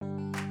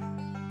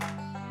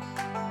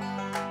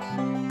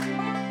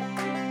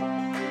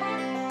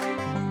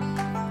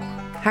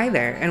Hi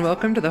there, and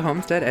welcome to the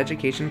Homestead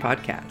Education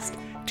Podcast.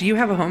 Do you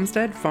have a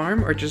homestead,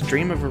 farm, or just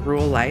dream of a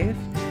rural life?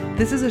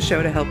 This is a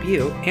show to help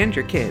you and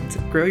your kids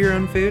grow your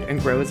own food and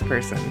grow as a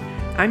person.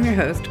 I'm your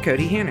host,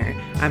 Cody Hanner.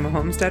 I'm a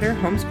homesteader,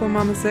 homeschool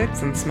mama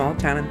 6, and small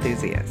town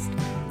enthusiast.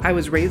 I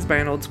was raised by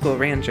an old school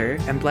rancher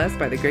and blessed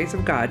by the grace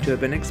of God to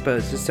have been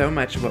exposed to so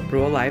much of what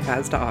rural life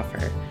has to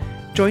offer.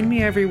 Join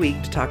me every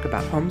week to talk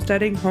about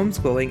homesteading,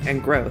 homeschooling,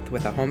 and growth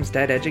with a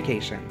homestead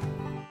education.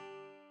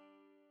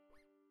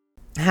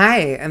 Hi,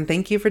 and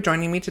thank you for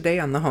joining me today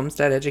on the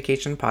Homestead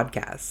Education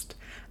Podcast.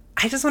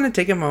 I just want to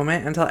take a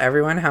moment and tell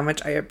everyone how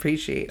much I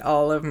appreciate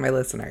all of my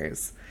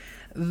listeners.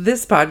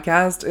 This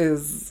podcast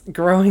is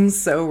growing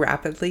so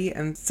rapidly,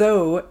 and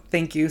so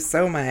thank you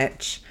so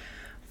much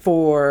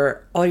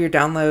for all your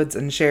downloads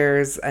and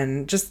shares,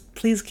 and just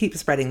please keep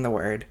spreading the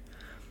word.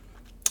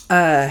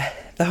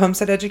 The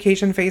Homestead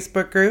Education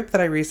Facebook group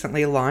that I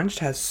recently launched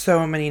has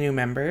so many new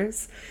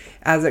members.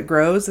 As it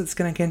grows, it's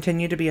going to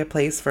continue to be a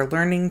place for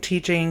learning,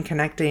 teaching,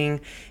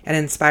 connecting, and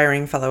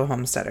inspiring fellow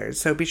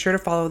homesteaders. So be sure to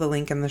follow the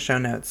link in the show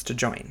notes to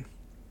join.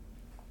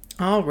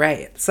 All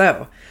right,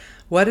 so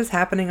what is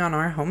happening on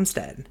our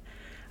homestead?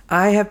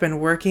 I have been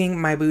working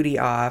my booty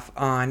off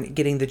on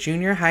getting the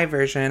junior high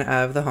version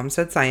of the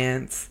Homestead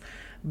Science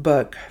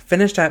book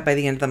finished up by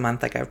the end of the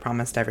month, like I've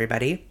promised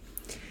everybody.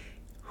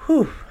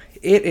 Whew.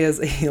 It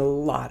is a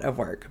lot of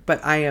work,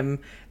 but I am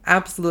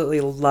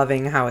absolutely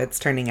loving how it's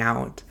turning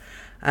out.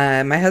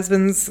 My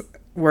husband's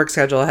work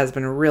schedule has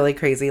been really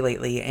crazy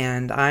lately,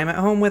 and I'm at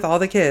home with all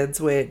the kids,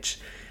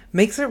 which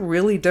makes it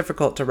really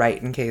difficult to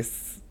write, in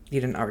case you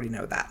didn't already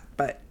know that.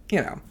 But,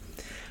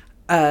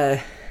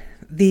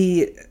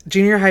 the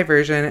junior high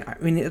version, I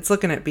mean, it's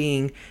looking at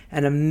being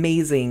an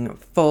amazing,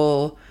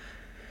 full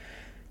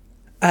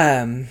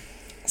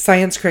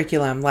science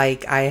curriculum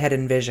like I had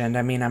envisioned.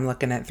 I mean, I'm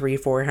looking at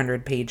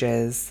 300-400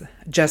 pages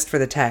just for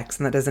the text,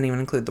 and that doesn't even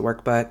include the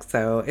workbook.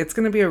 So it's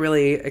going to be a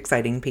really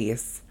exciting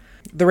piece.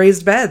 The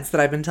raised beds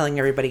that I've been telling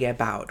everybody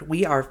about,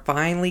 we are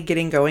finally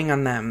getting going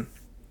on them.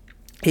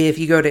 If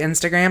you go to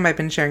Instagram, I've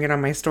been sharing it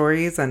on my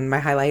stories and my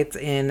highlights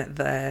in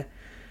the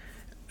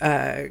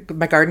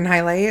my garden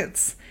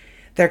highlights.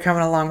 They're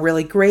coming along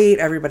really great.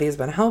 Everybody's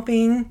been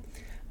helping.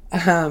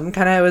 Kind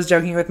of was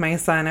joking with my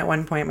son at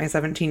one point, my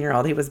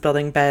 17-year-old, he was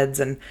building beds,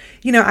 and,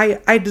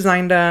 I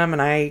designed them,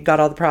 and I got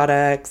all the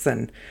products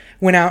and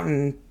went out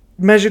and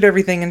measured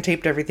everything and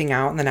taped everything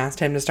out, and then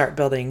asked him to start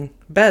building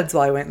beds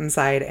while I went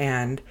inside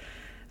and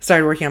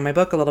started working on my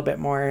book a little bit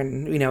more.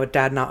 And, with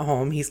Dad not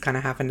home, he's kind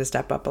of having to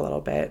step up a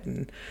little bit.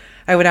 And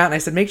I went out and I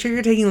said, make sure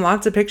you're taking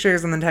lots of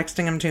pictures and then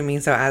texting them to me,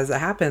 so as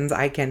it happens,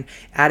 I can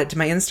add it to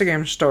my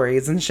Instagram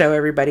stories and show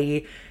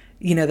everybody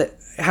that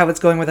how it's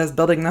going with us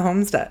building the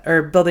homestead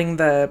or building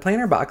the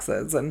planter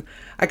boxes. And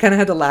I kind of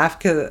had to laugh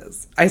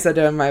because I said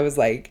to him, I was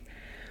like,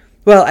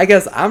 well, I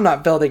guess I'm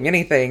not building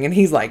anything. And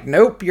he's like,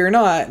 nope, you're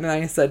not. And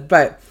I said,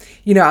 but,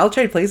 I'll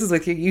trade places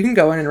with you. You can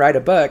go in and write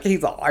a book.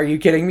 He's like, are you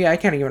kidding me? I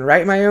can't even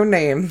write my own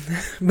name.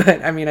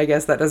 But I mean, I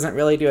guess that doesn't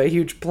really do a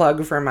huge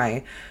plug for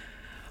my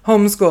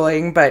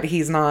homeschooling, but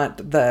he's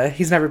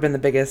never been the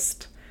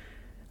biggest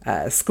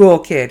school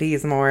kid.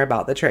 He's more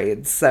about the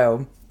trades.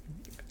 So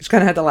just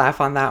kind of had to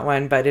laugh on that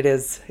one, but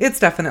it's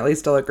definitely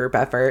still a group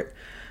effort.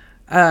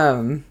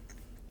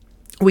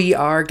 We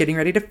are getting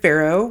ready to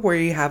farrow.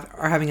 We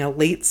are having a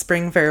late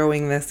spring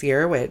farrowing this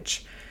year,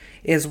 which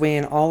is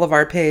when all of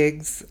our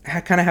pigs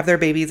kind of have their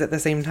babies at the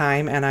same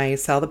time, and I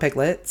sell the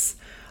piglets.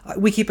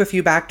 We keep a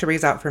few back to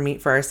raise out for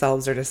meat for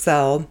ourselves or to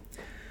sell,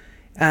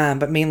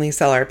 but mainly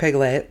sell our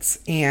piglets.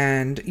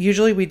 And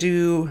usually we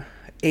do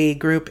a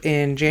group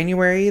in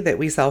January that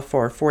we sell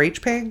for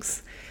 4-H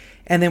pigs.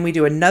 And then we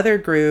do another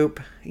group,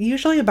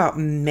 usually about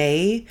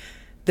May,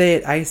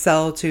 that I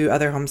sell to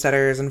other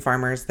homesteaders and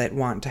farmers that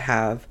want to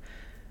have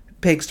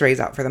pigs to raise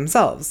out for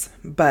themselves.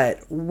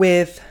 But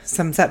with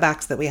some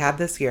setbacks that we had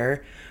this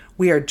year,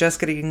 we are just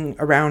getting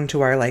around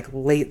to our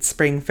late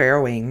spring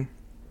farrowing.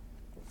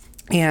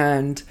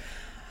 And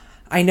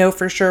I know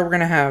for sure we're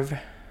going to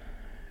have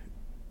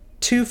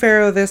 2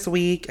 farrow this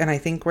week, and I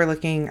think we're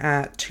looking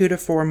at 2 to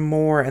 4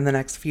 more in the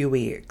next few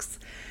weeks.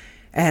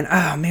 And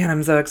oh man,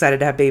 I'm so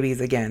excited to have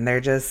babies again.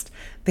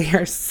 They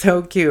are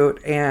so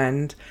cute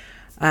and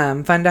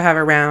fun to have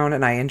around.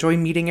 And I enjoy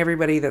meeting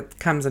everybody that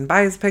comes and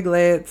buys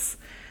piglets.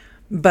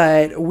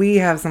 But we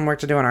have some work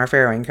to do on our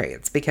farrowing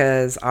crates,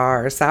 because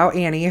our sow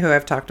Annie, who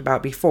I've talked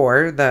about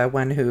before, the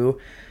one who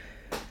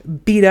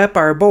beat up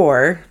our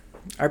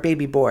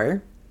baby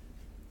boar,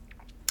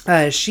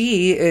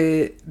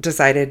 she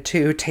decided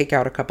to take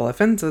out a couple of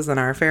fences in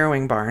our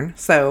farrowing barn.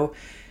 So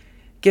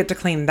get to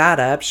clean that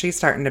up. She's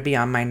starting to be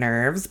on my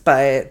nerves,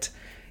 but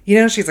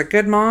she's a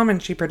good mom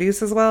and she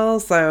produces well.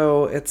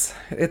 So it's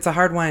a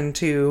hard one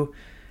to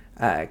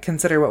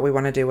consider what we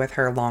want to do with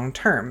her long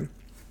term.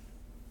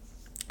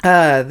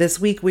 This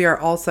week we are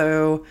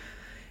also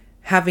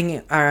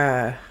having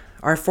our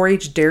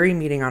 4-H dairy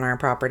meeting on our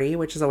property,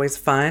 which is always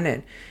fun.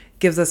 It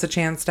gives us a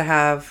chance to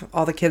have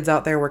all the kids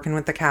out there working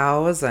with the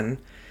cows, and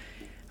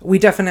we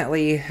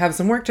definitely have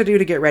some work to do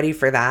to get ready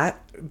for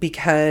that,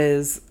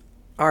 because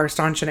Our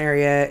stanchion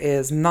area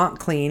is not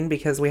clean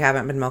because we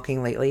haven't been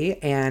milking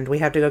lately, and we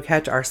have to go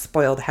catch our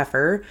spoiled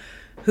heifer,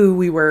 who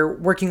we were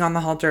working on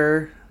the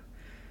halter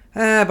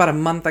about a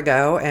month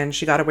ago, and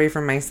she got away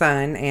from my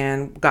son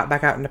and got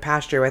back out into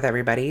pasture with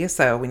everybody,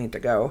 so we need to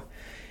go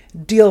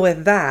deal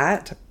with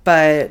that.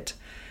 But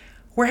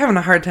we're having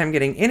a hard time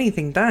getting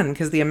anything done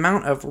because the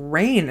amount of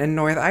rain in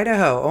North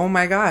Idaho, oh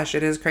my gosh,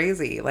 it is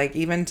crazy. Like,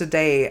 even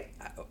today,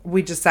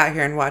 we just sat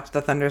here and watched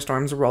the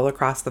thunderstorms roll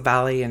across the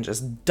valley and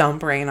just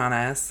dump rain on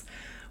us,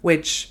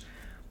 which,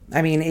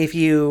 I mean, if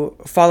you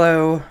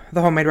follow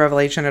the Homemade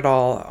Revelation at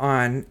all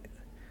on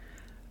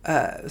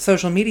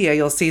social media,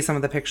 you'll see some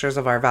of the pictures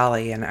of our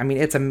valley, and I mean,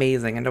 it's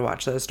amazing. And to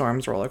watch those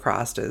storms roll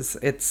across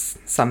it's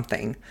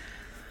something.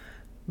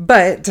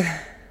 But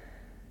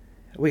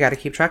we got to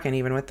keep trucking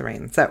even with the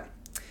rain. So,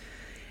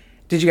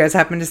 did you guys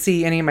happen to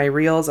see any of my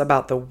reels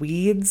about the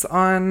weeds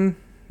on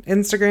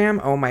Instagram?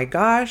 Oh my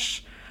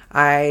gosh.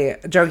 I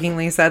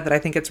jokingly said that I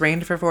think it's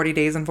rained for 40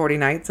 days and 40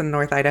 nights in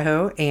North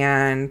Idaho,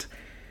 and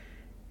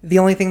the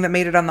only thing that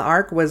made it on the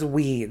ark was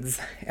weeds.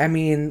 I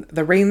mean,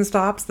 the rain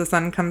stops, the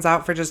sun comes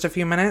out for just a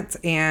few minutes,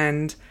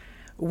 and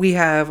we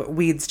have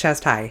weeds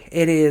chest high.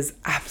 It is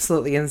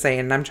absolutely insane.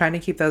 And I'm trying to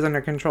keep those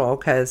under control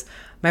because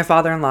my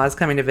father-in-law is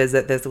coming to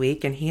visit this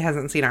week, and he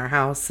hasn't seen our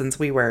house since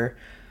we were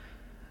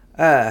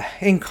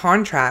in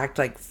contract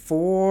like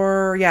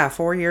 4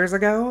 years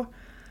ago.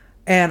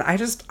 And I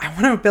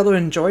want to be able to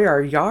enjoy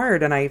our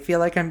yard, and I feel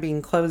like I'm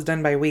being closed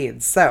in by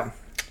weeds. So,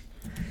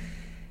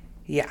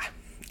 yeah.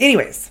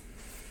 Anyways,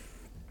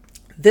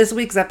 this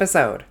week's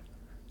episode.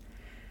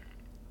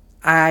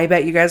 I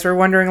bet you guys were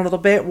wondering a little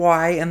bit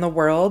why in the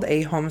world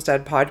a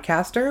homestead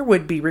podcaster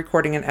would be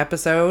recording an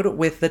episode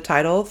with the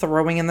title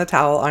Throwing in the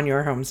Towel on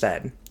Your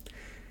Homestead.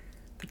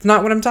 That's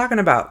not what I'm talking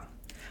about.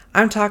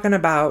 I'm talking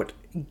about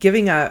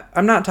giving up.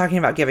 I'm not talking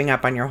about giving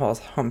up on your whole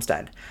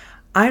homestead.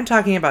 I'm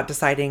talking about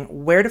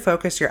deciding where to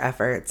focus your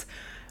efforts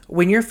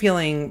when you're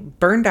feeling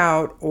burned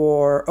out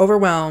or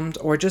overwhelmed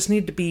or just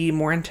need to be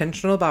more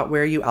intentional about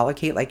where you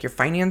allocate like your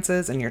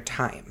finances and your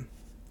time.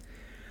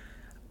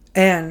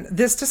 And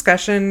this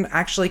discussion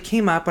actually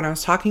came up when I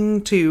was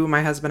talking to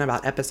my husband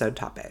about episode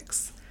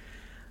topics.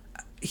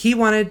 He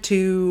wanted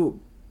to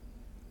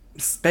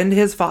spend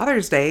his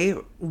Father's Day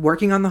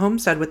working on the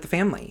homestead with the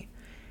family.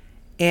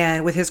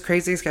 And with his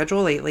crazy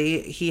schedule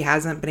lately, he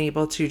hasn't been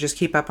able to just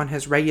keep up on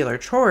his regular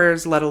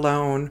chores, let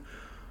alone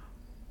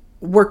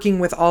working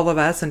with all of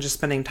us and just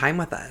spending time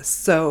with us.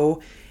 So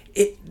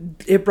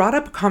it brought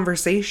up a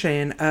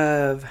conversation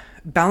of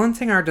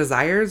balancing our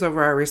desires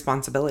over our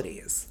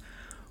responsibilities,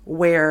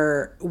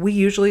 where we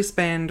usually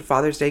spend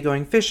Father's Day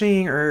going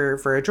fishing or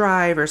for a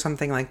drive or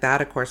something like that.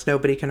 Of course,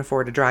 nobody can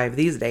afford to drive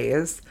these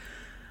days.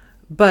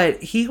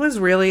 But he was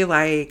really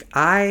like,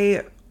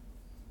 I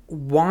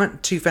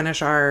want to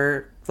finish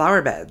our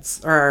flower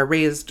beds or our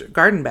raised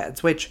garden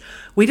beds, which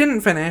we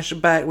didn't finish,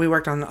 but we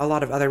worked on a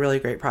lot of other really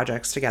great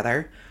projects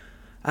together.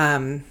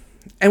 And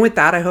with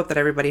that, I hope that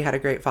everybody had a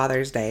great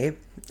Father's Day.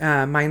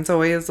 Mine's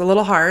always a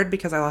little hard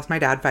because I lost my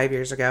dad 5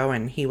 years ago,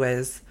 and he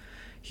was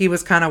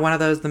kind of one of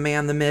those, the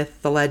man, the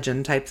myth, the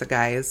legend types of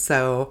guys.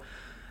 So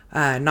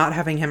not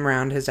having him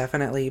around has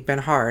definitely been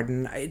hard.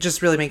 And it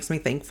just really makes me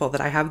thankful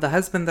that I have the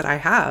husband that I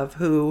have,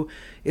 who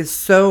is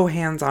so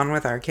hands-on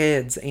with our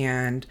kids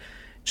and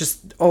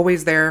just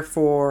always there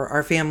for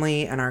our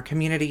family and our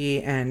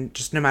community, and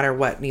just no matter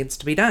what needs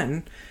to be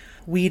done.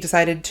 We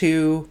decided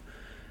to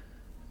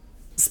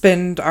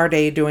spend our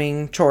day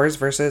doing chores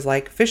versus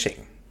like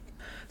fishing.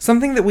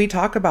 Something that we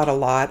talk about a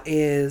lot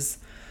is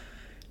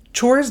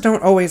chores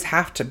don't always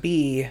have to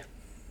be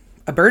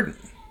a burden.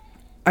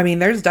 I mean,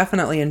 there's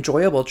definitely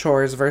enjoyable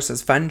chores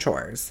versus fun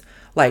chores.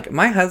 Like,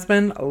 my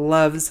husband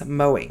loves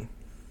mowing.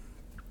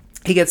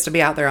 He gets to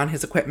be out there on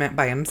his equipment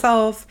by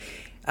himself,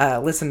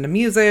 listen to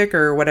music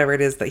or whatever it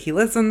is that he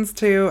listens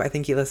to. I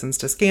think he listens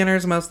to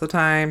Scanners most of the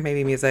time,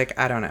 maybe music,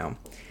 I don't know.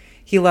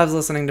 He loves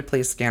listening to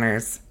police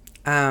Scanners.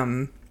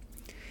 And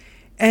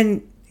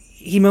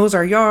he mows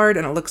our yard,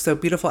 and it looks so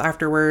beautiful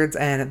afterwards,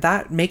 and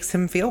that makes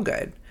him feel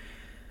good.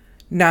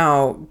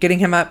 Now, getting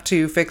him up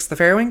to fix the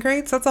farrowing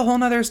crates, that's a whole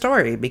nother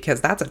story,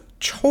 because that's a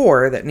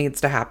chore that needs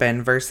to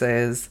happen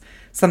versus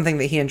something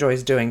that he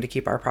enjoys doing to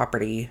keep our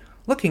property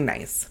looking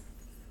nice.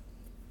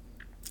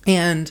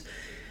 And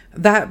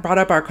that brought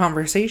up our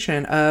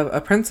conversation of a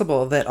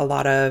principle that a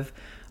lot of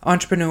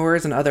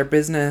entrepreneurs and other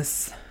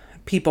business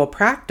people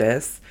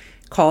practice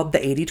called the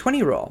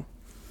 80-20 rule.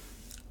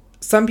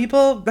 Some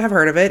people have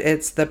heard of it.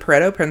 It's the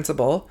Pareto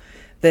principle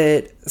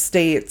that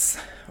states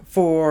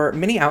for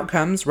many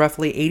outcomes,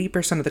 roughly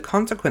 80% of the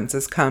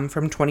consequences come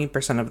from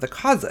 20% of the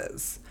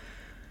causes.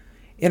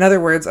 In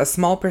other words, a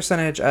small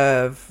percentage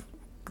of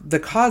the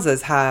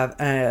causes have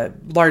a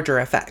larger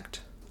effect.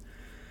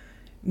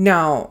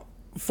 Now,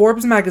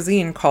 Forbes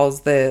magazine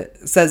says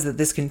that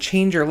this can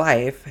change your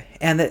life,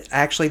 and that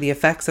actually the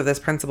effects of this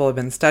principle have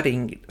been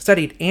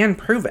studied and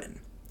proven.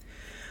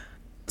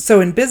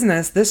 So in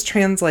business, this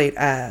translates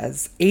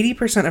as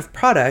 80% of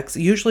products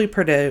usually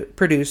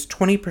produce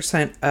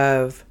 20%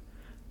 of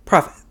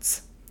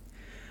profits.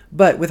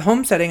 But with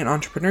homesteading and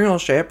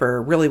entrepreneurship,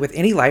 or really with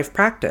any life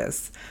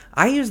practice,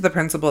 I use the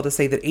principle to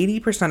say that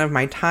 80% of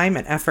my time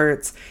and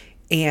efforts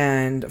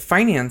and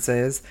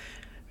finances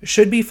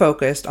should be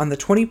focused on the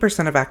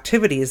 20% of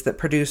activities that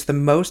produce the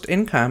most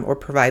income or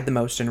provide the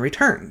most in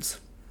returns.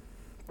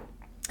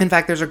 In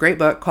fact, there's a great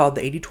book called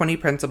The 80-20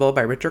 Principle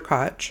by Richard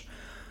Koch.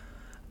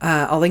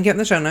 I'll link it in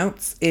the show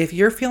notes. If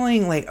you're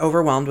feeling like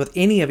overwhelmed with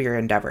any of your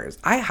endeavors,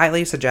 I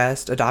highly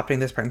suggest adopting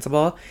this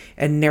principle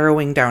and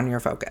narrowing down your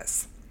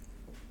focus.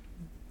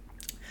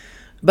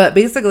 But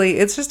basically,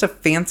 it's just a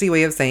fancy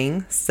way of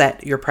saying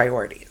set your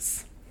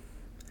priorities.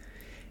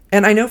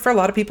 And I know for a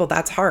lot of people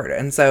that's hard.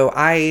 And so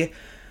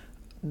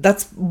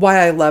that's why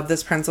I love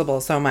this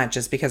principle so much,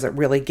 is because it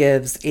really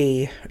gives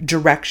a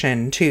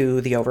direction to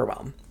the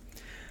overwhelm.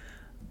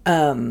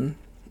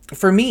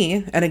 For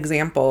me, an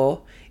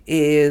example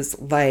is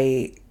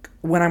like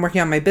when I'm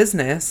working on my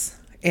business,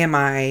 am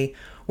I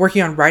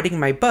working on writing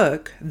my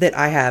book that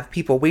I have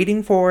people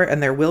waiting for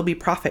and there will be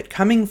profit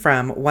coming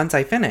from once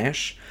I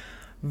finish,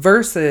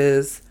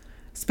 versus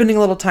spending a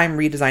little time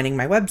redesigning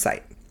my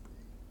website.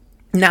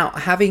 Now,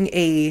 having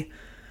a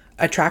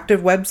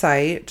attractive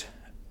website,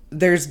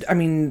 there's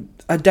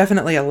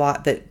definitely a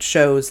lot that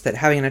shows that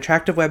having an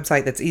attractive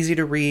website that's easy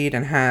to read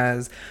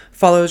and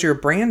follows your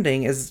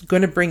branding is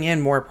going to bring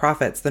in more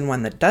profits than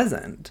one that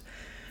doesn't.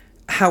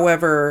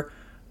 However,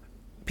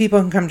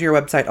 people can come to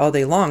your website all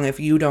day long. If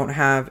you don't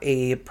have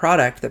a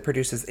product that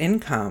produces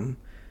income,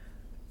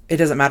 it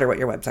doesn't matter what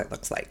your website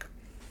looks like.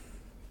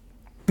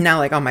 Now,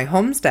 like on my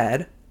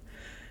homestead,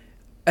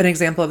 an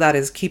example of that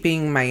is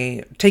taking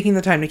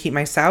the time to keep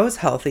my sows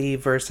healthy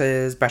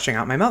versus brushing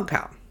out my milk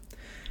cow.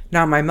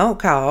 Now, my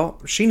milk cow,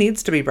 she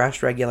needs to be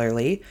brushed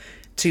regularly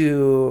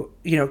to,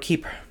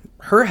 keep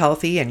her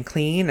healthy and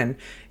clean. And,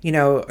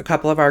 a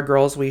couple of our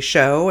girls we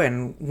show,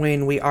 and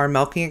when we are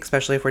milking,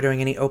 especially if we're doing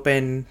any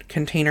open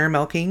container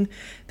milking,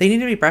 they need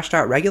to be brushed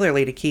out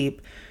regularly to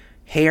keep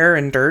hair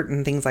and dirt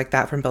and things like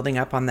that from building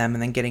up on them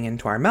and then getting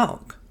into our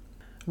milk.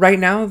 Right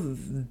now,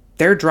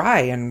 they're dry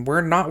and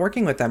we're not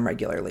working with them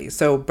regularly.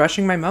 So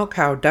brushing my milk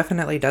cow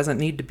definitely doesn't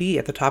need to be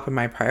at the top of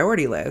my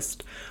priority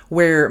list,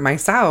 where my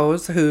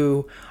sows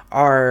who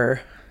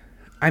are,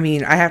 I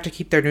have to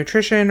keep their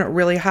nutrition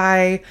really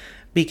high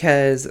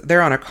because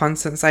they're on a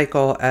constant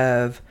cycle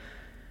of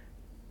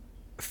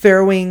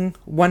farrowing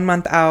 1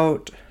 month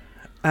out.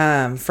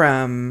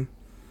 From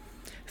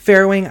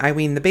farrowing, I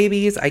wean the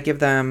babies, I give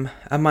them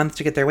a month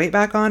to get their weight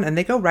back on, and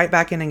they go right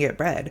back in and get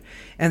bred.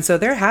 And so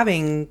they're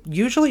having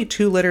usually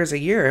 2 litters a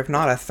year, if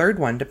not a third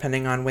one,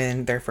 depending on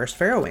when their first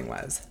farrowing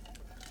was.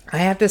 I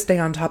have to stay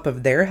on top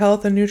of their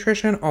health and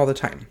nutrition all the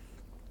time.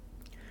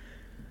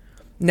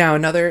 Now,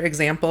 another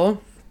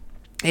example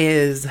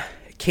is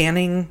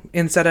canning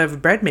instead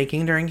of bread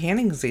making during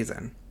canning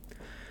season.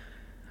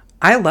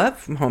 I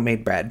love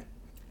homemade bread.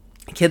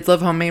 Kids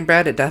love homemade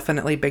bread. It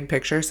definitely, big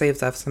picture,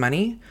 saves us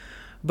money.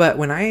 But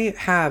when I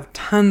have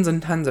tons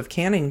and tons of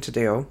canning to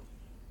do,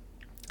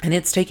 and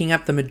it's taking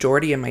up the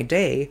majority of my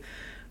day,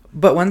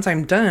 but once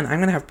I'm done, I'm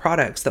going to have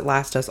products that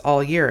last us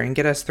all year and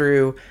get us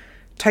through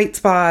tight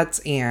spots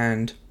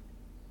and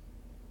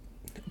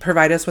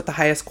provide us with the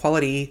highest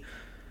quality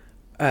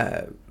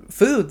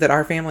food that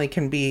our family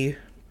can be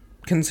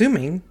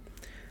consuming.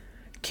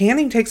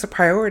 Canning takes a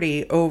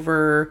priority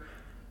over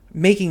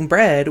making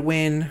bread,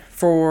 when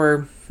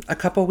for a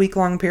couple week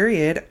long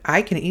period,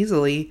 I can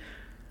easily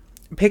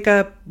pick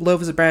up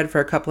loaves of bread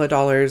for a couple of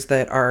dollars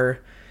that are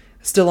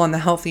still on the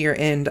healthier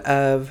end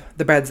of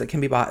the breads that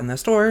can be bought in the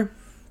store,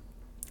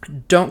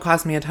 don't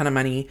cost me a ton of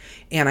money,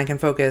 and I can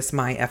focus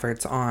my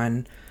efforts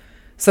on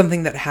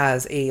something that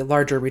has a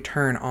larger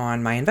return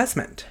on my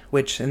investment,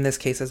 which in this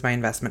case is my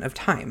investment of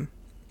time.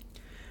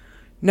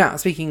 Now,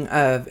 speaking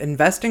of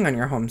investing on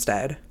your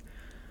homestead,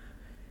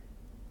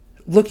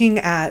 looking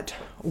at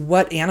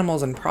what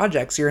animals and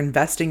projects you're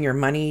investing your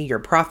money, your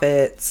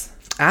profits,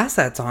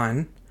 assets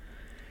on,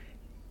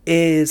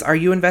 are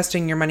you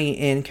investing your money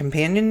in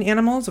companion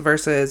animals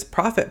versus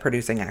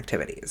profit-producing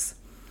activities?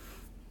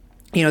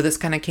 This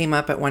kind of came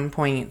up at one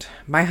point.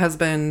 My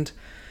husband,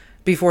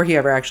 before he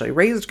ever actually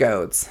raised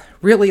goats,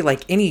 really,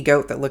 like any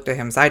goat that looked at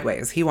him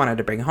sideways, he wanted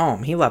to bring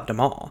home. He loved them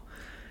all.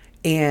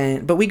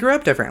 But we grew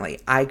up differently.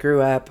 I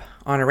grew up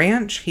on a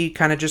ranch. He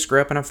kind of just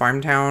grew up in a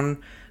farm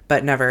town,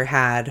 but never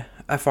had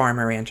a farm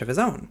or ranch of his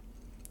own.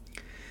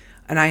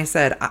 And I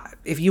said,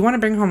 if you want to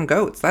bring home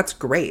goats, that's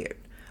great.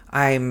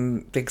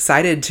 I'm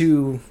excited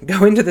to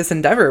go into this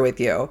endeavor with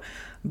you.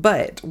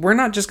 But we're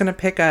not just going to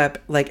pick up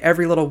like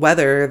every little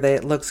wether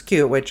that looks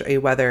cute, which a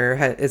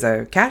wether is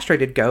a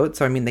castrated goat.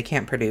 So, they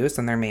can't produce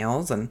and they're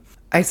males. And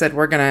I said,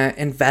 we're going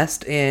to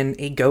invest in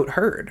a goat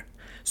herd.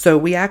 So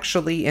we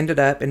actually ended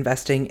up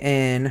investing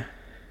in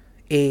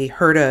a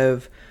herd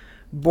of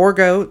Boer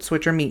goats,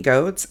 which are meat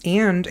goats,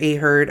 and a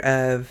herd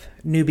of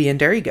Nubian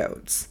dairy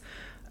goats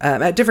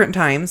at different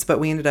times. But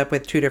we ended up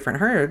with 2 different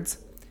herds.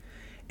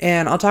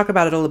 And I'll talk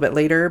about it a little bit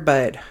later,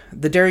 but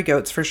the dairy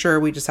goats, for sure,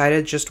 we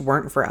decided just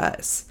weren't for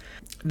us.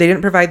 They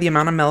didn't provide the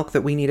amount of milk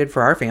that we needed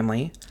for our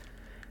family.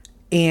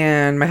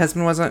 And my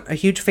husband wasn't a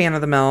huge fan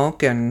of the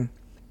milk, and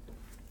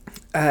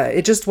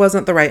It just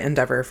wasn't the right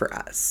endeavor for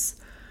us.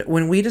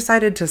 When we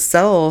decided to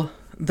sell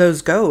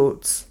those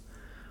goats,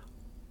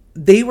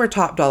 they were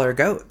top dollar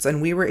goats,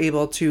 and we were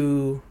able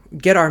to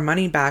get our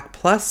money back,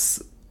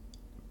 plus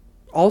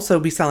also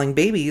be selling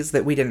babies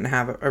that we didn't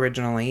have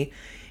originally.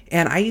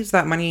 And I used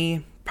that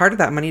money, part of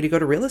that money, to go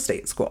to real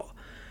estate school.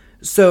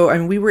 So, I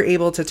mean, we were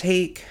able to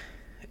take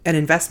an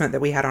investment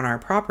that we had on our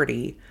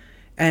property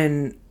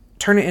and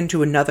turn it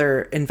into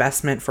another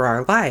investment for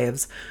our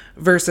lives,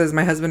 versus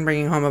my husband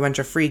bringing home a bunch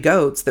of free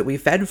goats that we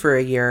fed for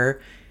a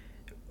year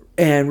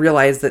and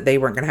realized that they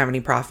weren't going to have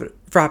any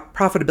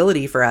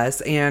profitability for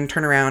us, and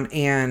turn around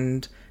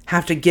and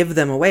have to give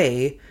them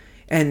away.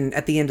 And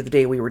at the end of the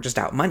day, we were just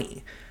out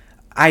money.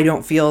 I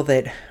don't feel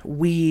that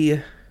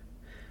we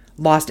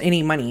lost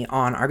any money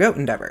on our goat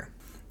endeavor.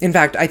 In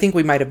fact, I think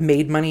we might have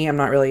made money.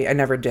 I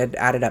never did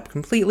add it up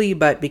completely,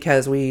 but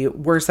because we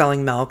were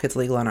selling milk, it's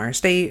legal in our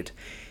state,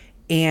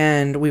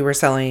 and we were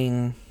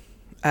selling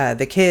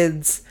the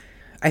kids,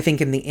 I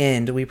think in the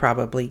end, we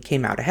probably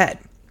came out ahead.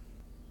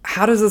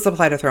 How does this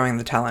apply to throwing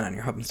the towel in on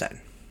your homestead?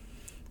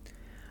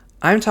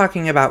 I'm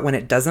talking about when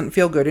it doesn't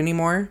feel good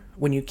anymore,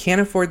 when you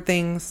can't afford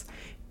things,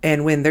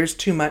 and when there's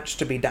too much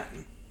to be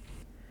done.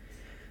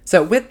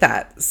 So with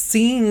that,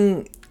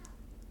 seeing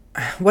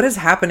what is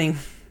happening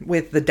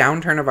with the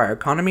downturn of our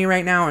economy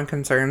right now and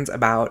concerns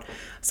about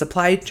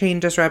supply chain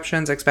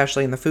disruptions,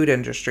 especially in the food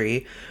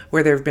industry,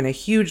 where there have been a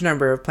huge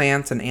number of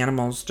plants and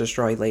animals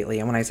destroyed lately.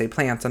 And when I say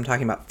plants, I'm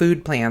talking about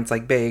food plants,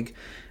 like big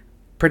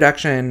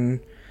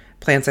production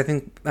plants. I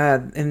think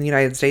in the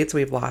United States,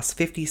 we've lost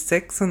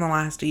 56 in the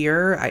last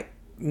year. I'm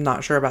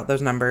not sure about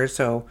those numbers,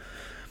 so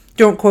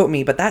don't quote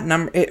me, but that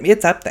number,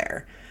 it's up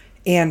there.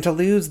 And to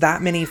lose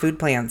that many food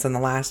plants in the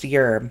last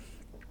year,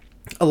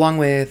 along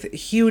with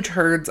huge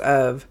herds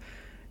of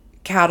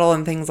cattle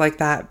and things like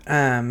that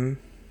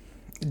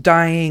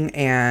dying,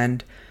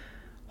 and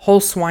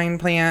whole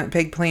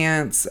pig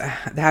plants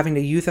having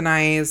to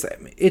euthanize,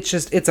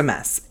 it's a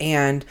mess.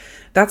 And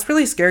that's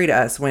really scary to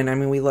us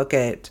when, we look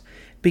at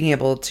being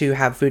able to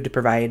have food to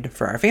provide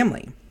for our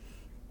family.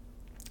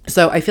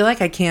 So I feel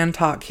like I can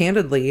talk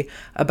candidly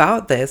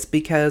about this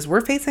because we're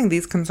facing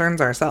these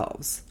concerns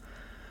ourselves.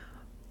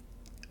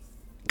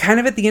 Kind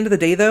of at the end of the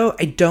day, though,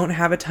 I don't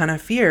have a ton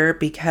of fear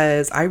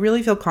because I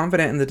really feel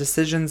confident in the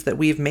decisions that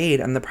we've made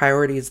and the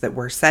priorities that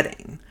we're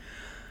setting,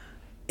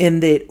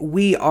 in that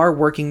we are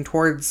working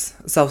towards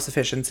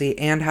self-sufficiency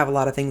and have a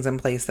lot of things in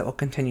place that will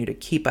continue to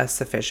keep us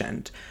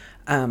sufficient.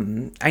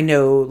 I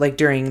know, like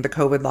during the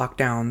COVID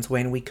lockdowns,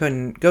 when we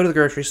couldn't go to the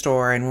grocery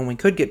store, and when we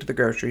could get to the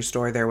grocery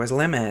store, there was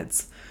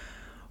limits.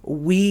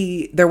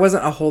 There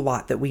wasn't a whole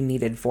lot that we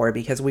needed for,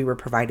 because we were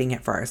providing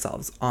it for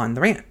ourselves on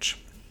the ranch.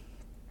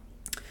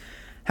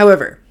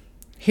 However,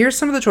 here's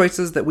some of the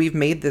choices that we've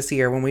made this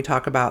year when we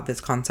talk about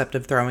this concept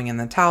of throwing in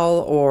the towel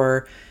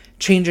or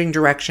changing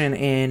direction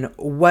in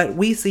what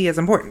we see as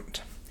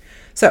important.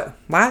 So,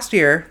 last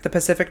year, the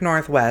Pacific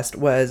Northwest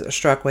was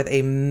struck with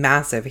a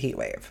massive heat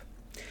wave.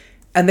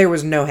 And there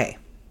was no hay.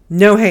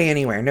 No hay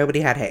anywhere.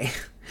 Nobody had hay.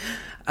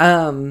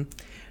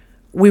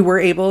 We were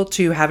able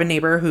to have a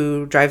neighbor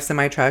who drives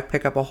semi-truck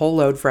pick up a whole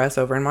load for us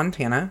over in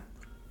Montana.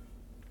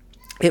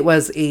 It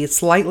was a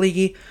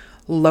slightly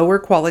lower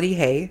quality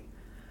hay,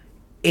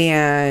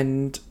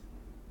 and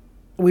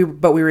we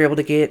were able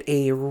to get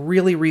a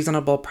really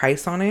reasonable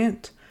price on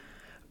it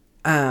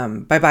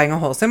by buying a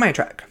whole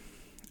semi-truck.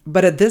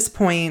 But at this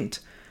point,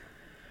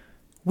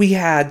 we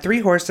had 3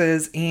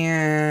 horses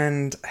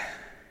and I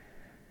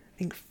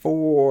think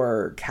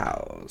 4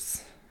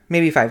 cows,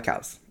 maybe 5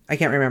 cows. I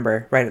can't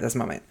remember right at this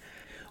moment.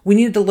 We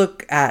needed to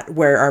look at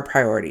where our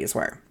priorities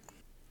were.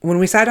 When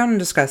we sat down and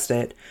discussed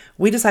it,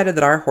 we decided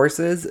that our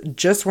horses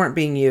just weren't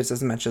being used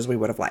as much as we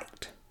would have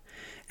liked.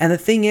 And the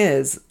thing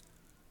is,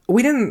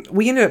 we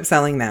ended up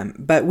selling them,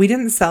 but we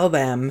didn't sell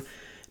them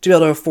to be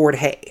able to afford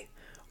hay.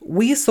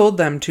 We sold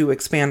them to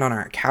expand on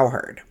our cow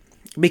herd,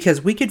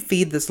 because we could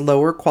feed this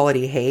lower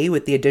quality hay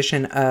with the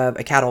addition of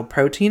a cattle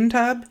protein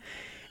tub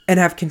and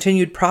have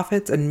continued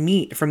profits and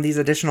meat from these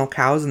additional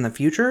cows in the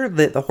future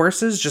that the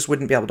horses just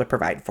wouldn't be able to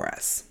provide for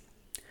us.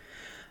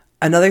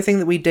 Another thing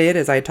that we did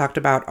is I talked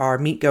about our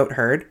meat goat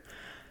herd.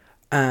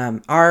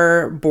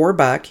 Our boar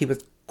buck, he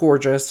was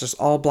gorgeous, just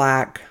all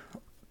black,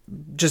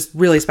 just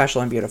really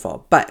special and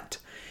beautiful. But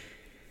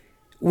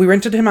we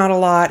rented him out a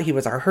lot. He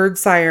was our herd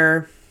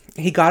sire.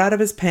 He got out of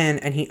his pen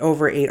and he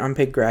overate on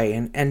pig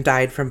grain and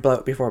died from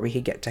bloat before we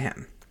could get to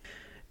him.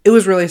 It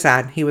was really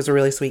sad. He was a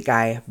really sweet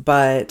guy,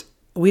 but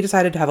we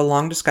decided to have a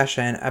long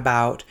discussion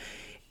about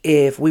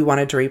if we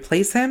wanted to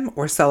replace him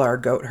or sell our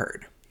goat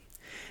herd.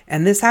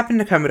 And this happened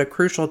to come at a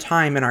crucial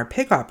time in our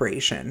pig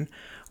operation,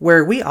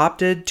 where we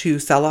opted to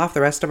sell off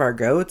the rest of our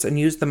goats and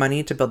use the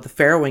money to build the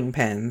farrowing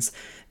pens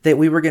that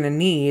we were going to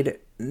need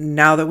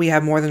now that we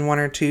have more than 1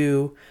 or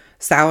 2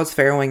 sows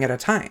farrowing at a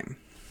time.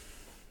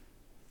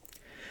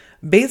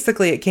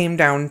 Basically, it came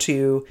down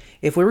to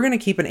if we were going to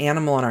keep an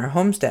animal in our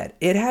homestead,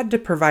 it had to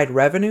provide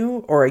revenue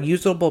or a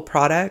usable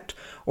product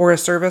or a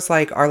service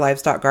like our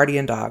livestock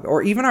guardian dog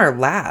or even our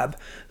lab,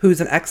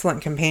 who's an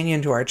excellent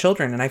companion to our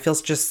children. And I feel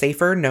just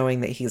safer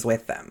knowing that he's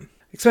with them,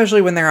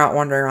 especially when they're out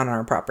wandering around on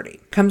our property.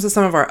 Comes to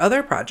some of our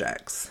other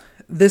projects.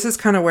 This is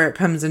kind of where it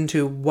comes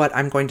into what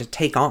I'm going to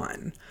take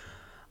on.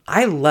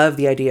 I love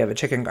the idea of a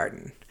chicken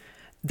garden.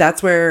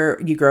 That's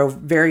where you grow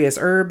various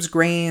herbs,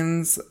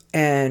 grains,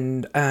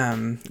 and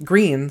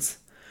greens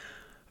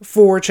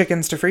for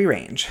chickens to free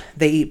range.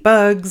 They eat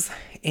bugs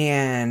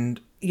and,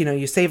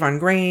 you save on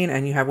grain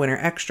and you have winter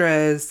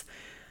extras.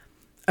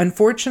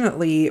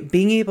 Unfortunately,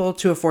 being able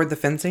to afford the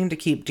fencing to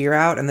keep deer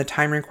out and the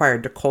time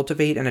required to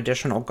cultivate an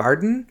additional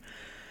garden,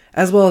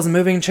 as well as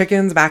moving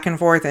chickens back and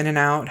forth in and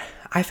out,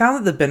 I found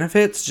that the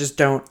benefits just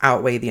don't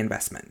outweigh the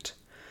investment.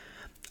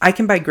 I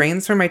can buy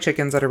grains for my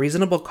chickens at a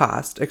reasonable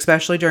cost,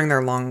 especially during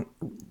their long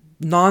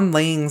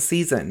non-laying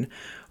season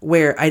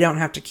where I don't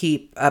have to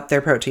keep up their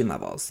protein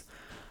levels.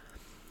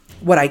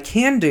 What I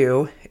can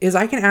do is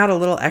I can add a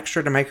little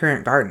extra to my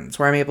current gardens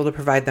where I'm able to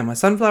provide them with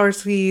sunflower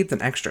seeds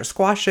and extra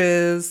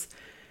squashes.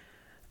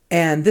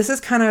 And this is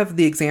kind of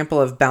the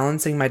example of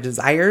balancing my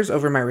desires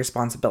over my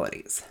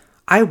responsibilities.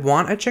 I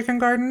want a chicken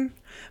garden,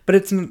 but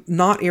it's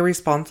not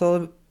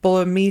irresponsible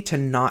of me to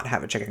not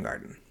have a chicken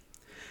garden.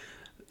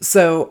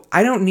 So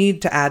I don't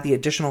need to add the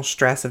additional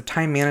stress of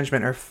time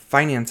management or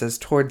finances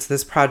towards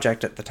this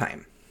project at the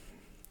time.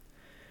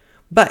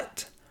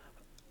 But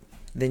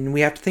then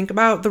we have to think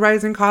about the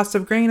rising cost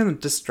of grain and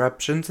the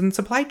disruptions in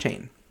supply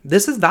chain.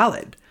 This is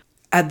valid.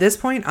 At this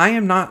point, I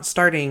am not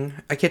starting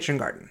a kitchen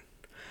garden.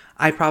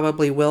 I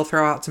probably will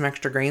throw out some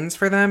extra grains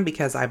for them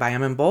because I buy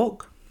them in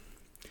bulk.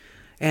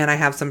 And I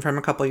have some from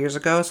a couple years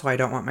ago, so I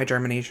don't want my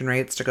germination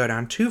rates to go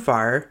down too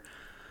far.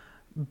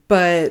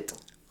 But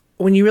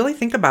when you really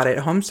think about it,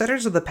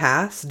 homesteaders of the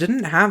past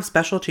didn't have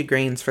specialty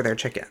grains for their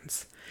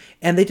chickens.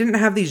 And they didn't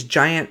have these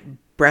giant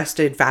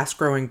breasted,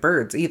 fast-growing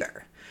birds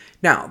either.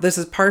 Now, this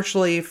is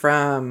partially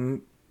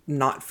from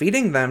not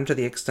feeding them to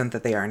the extent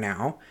that they are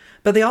now,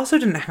 but they also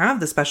didn't have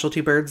the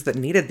specialty birds that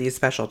needed these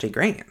specialty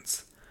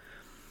grains.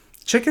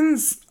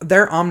 Chickens,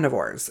 they're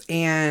omnivores,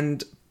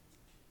 and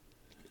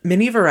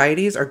many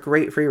varieties are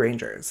great free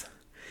rangers.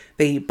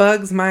 They eat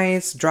bugs,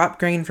 mice, drop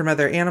grain from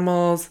other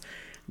animals.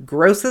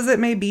 Gross as it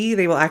may be,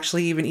 they will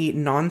actually even eat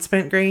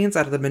non-spent grains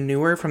out of the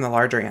manure from the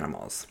larger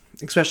animals,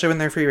 especially when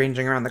they're free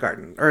ranging around the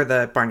garden or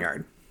the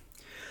barnyard.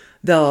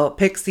 They'll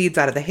pick seeds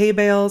out of the hay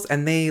bales,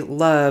 and they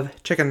love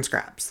chicken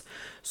scraps.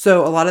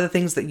 So a lot of the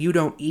things that you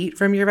don't eat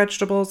from your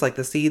vegetables, like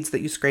the seeds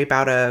that you scrape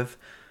out of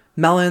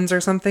melons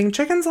or something,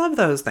 chickens love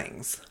those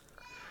things.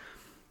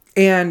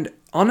 And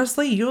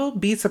honestly, you'll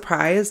be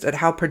surprised at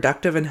how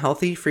productive and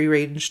healthy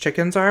free-range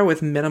chickens are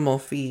with minimal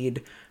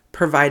feed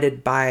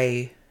provided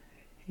by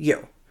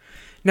you.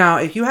 Now,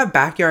 if you have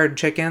backyard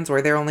chickens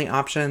where their only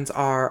options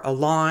are a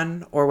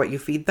lawn or what you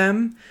feed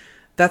them,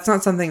 that's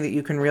not something that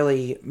you can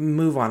really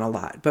move on a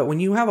lot. But when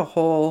you have a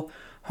whole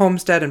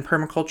homestead and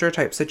permaculture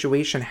type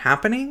situation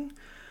happening,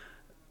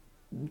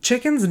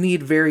 chickens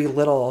need very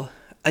little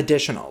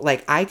additional.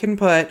 Like, I can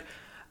put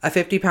a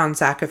 50-pound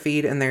sack of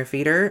feed in their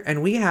feeder,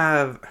 and we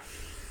have,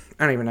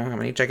 I don't even know how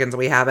many chickens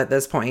we have at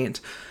this point.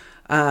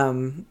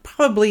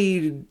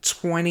 Probably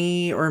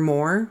 20 or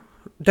more.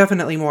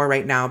 Definitely more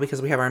right now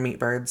because we have our meat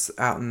birds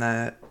out in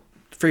the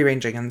free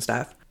ranging and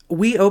stuff.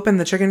 We open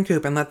the chicken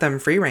coop and let them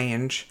free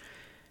range,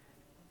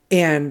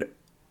 and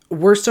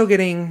we're still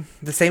getting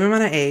the same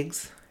amount of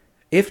eggs,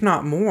 if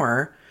not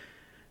more.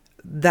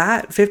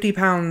 That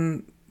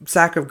 50-pound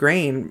sack of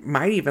grain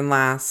might even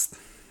last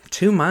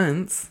 2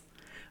 months.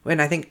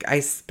 And I think I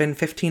spend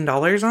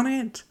 $15 on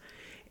it.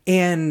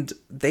 And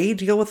they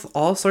deal with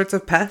all sorts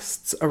of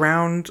pests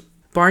around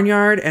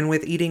barnyard and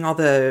with eating all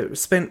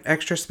the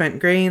extra spent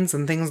grains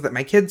and things that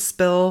my kids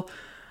spill.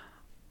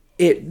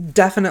 It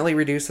definitely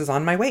reduces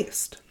on my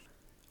waste.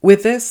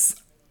 With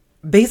this,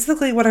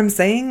 basically what I'm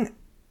saying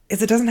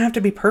is it doesn't have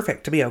to be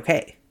perfect to be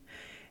okay.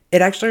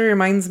 It actually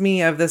reminds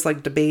me of this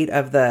debate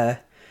of the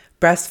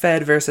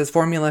breastfed versus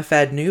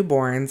formula-fed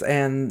newborns,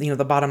 and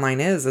the bottom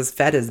line is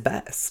fed is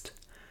best.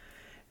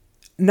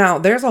 Now,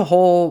 there's a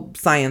whole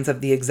science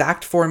of the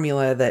exact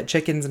formula that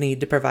chickens need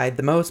to provide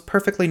the most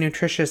perfectly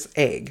nutritious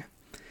egg.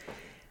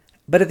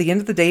 But at the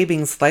end of the day,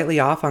 being slightly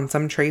off on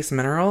some trace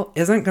mineral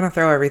isn't going to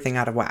throw everything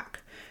out of whack.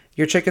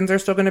 Your chickens are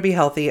still going to be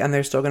healthy, and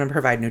they're still going to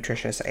provide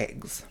nutritious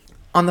eggs.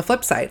 On the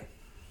flip side,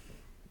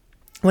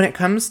 when it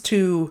comes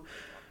to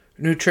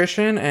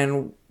nutrition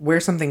and where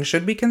something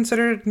should be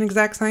considered an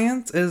exact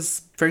science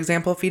is, for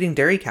example, feeding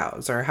dairy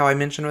cows, or how I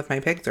mentioned with my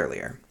pigs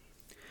earlier.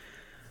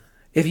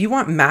 If you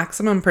want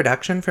maximum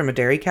production from a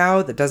dairy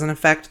cow that doesn't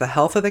affect the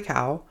health of the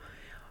cow,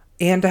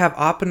 and to have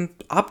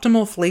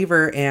optimal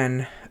flavor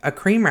and a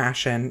cream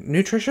ration,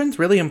 nutrition's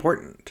really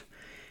important.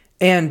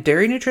 And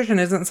dairy nutrition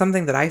isn't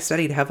something that I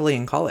studied heavily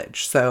in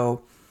college,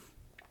 so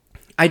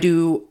I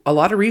do a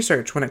lot of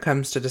research when it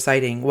comes to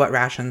deciding what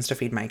rations to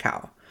feed my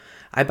cow.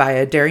 I buy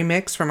a dairy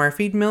mix from our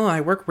feed mill, and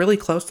I work really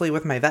closely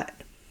with my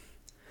vet.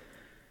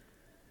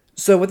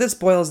 So what this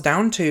boils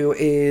down to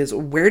is,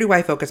 where do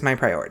I focus my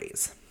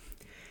priorities?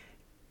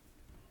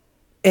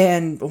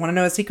 And want to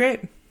know a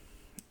secret?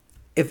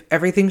 If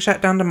everything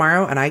shut down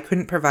tomorrow and I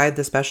couldn't provide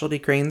the specialty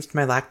grains to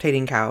my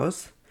lactating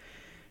cows,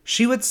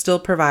 she would still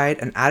provide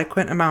an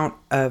adequate amount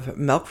of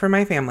milk for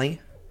my family.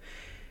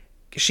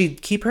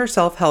 She'd keep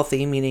herself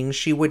healthy, meaning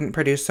she wouldn't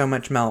produce so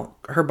much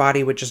milk. Her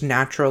body would just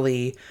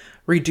naturally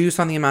reduce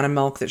on the amount of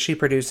milk that she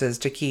produces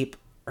to keep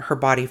her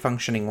body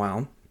functioning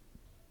well.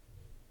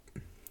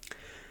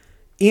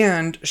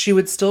 And she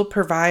would still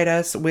provide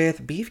us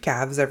with beef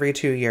calves every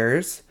 2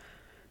 years,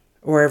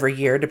 or every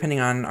year, depending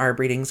on our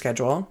breeding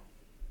schedule.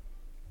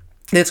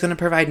 It's going to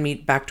provide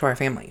meat back to our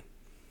family.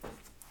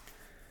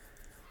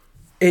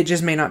 It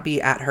just may not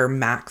be at her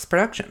max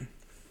production.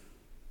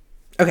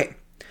 Okay,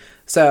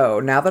 so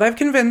now that I've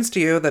convinced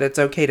you that it's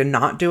okay to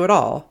not do it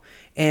all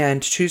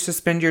and choose to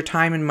spend your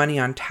time and money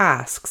on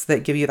tasks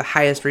that give you the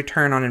highest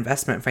return on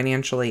investment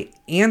financially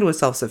and with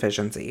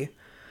self-sufficiency,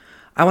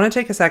 I want to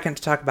take a second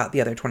to talk about the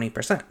other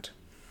 20%.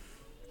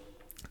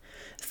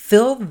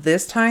 Fill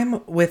this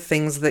time with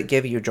things that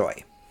give you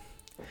joy.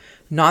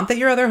 Not that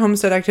your other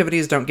homestead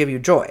activities don't give you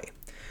joy,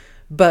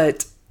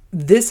 but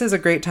this is a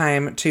great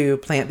time to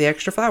plant the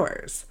extra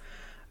flowers.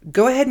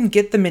 Go ahead and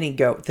get the mini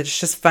goat that's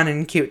just fun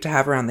and cute to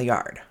have around the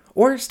yard,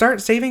 or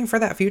start saving for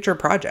that future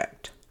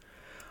project.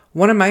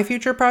 One of my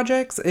future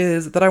projects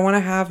is that I want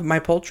to have my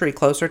poultry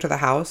closer to the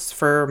house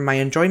for my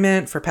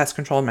enjoyment, for pest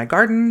control in my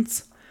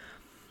gardens.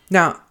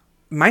 Now,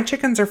 my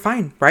chickens are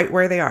fine right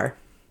where they are.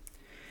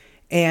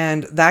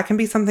 And that can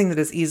be something that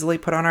is easily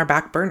put on our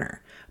back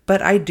burner.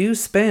 But I do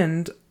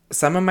spend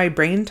some of my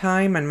brain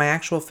time and my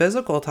actual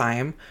physical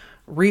time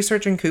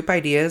researching coop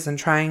ideas and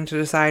trying to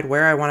decide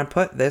where I want to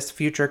put this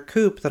future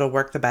coop that'll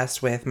work the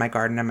best with my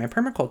garden and my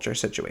permaculture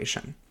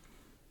situation.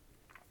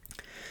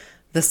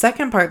 The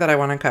second part that I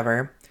want to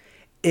cover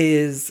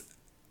is,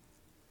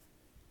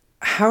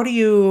 how do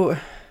you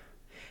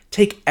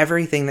take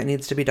everything that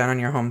needs to be done on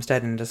your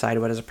homestead and decide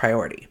what is a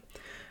priority?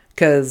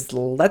 Because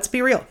let's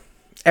be real,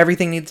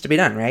 everything needs to be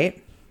done,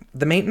 right?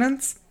 The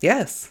maintenance,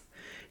 yes.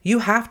 You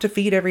have to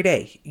feed every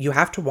day. You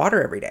have to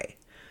water every day.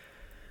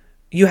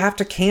 You have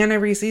to can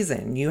every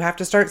season. You have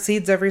to start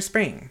seeds every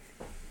spring.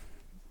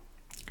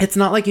 It's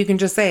not like you can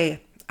just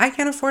say, I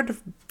can't afford to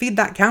feed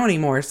that cow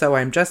anymore, so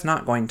I'm just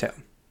not going to.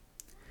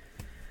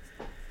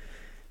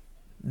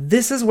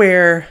 This is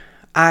where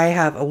I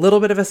have a little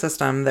bit of a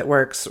system that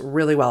works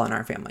really well in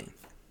our family.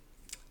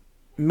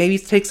 Maybe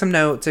take some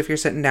notes if you're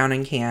sitting down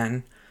and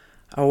can,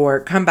 or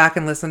come back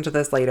and listen to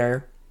this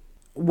later.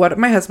 What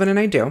my husband and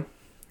I do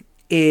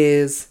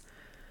is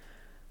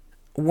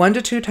 1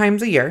 to 2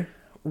 times a year,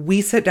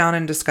 we sit down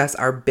and discuss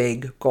our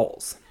big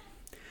goals.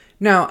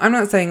 Now, I'm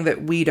not saying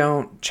that we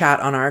don't chat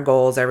on our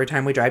goals every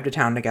time we drive to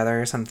town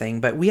together or something,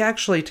 but we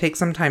actually take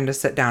some time to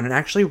sit down and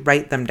actually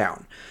write them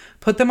down.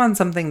 Put them on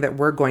something that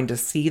we're going to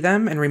see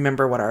them and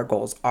remember what our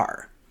goals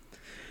are.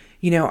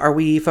 Are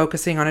we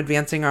focusing on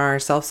advancing our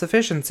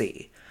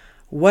self-sufficiency?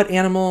 What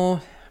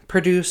animal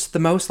produced the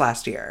most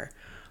last year?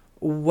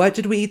 What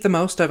did we eat the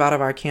most of out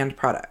of our canned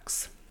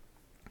products?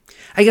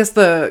 I guess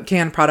the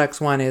canned products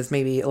one is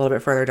maybe a little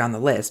bit further down the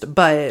list,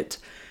 but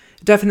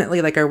definitely,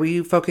 are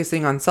we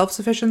focusing on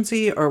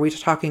self-sufficiency, or are we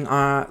talking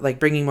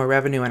bringing more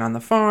revenue in on the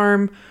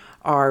farm?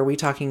 Are we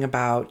talking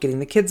about getting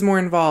the kids more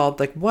involved?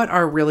 What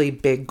our really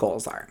big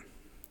goals are.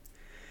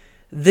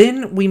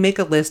 Then we make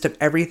a list of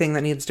everything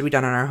that needs to be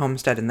done on our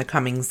homestead in the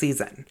coming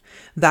season.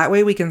 That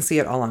way we can see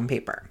it all on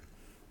paper.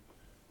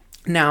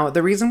 Now,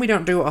 the reason we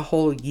don't do a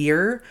whole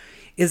year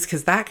is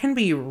because that can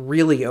be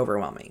really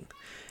overwhelming.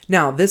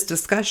 Now, this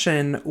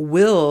discussion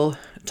will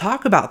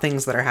talk about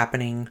things that are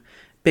happening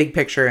big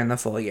picture in the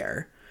full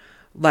year.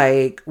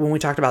 Like when we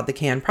talked about the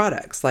canned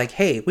products,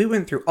 hey, we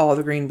went through all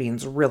the green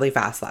beans really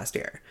fast last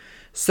year.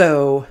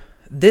 So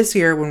this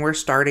year, when we're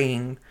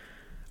starting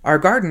our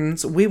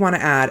gardens, we want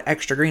to add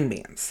extra green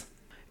beans.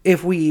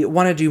 If we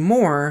want to do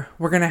more,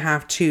 we're going to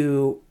have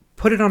to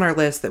put it on our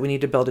list that we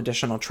need to build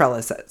additional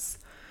trellises.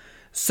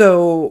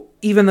 So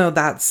even though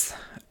that's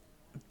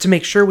to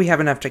make sure we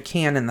have enough to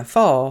can in the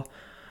fall,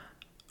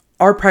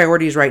 our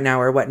priorities right now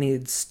are what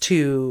needs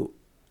to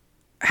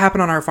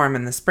happen on our farm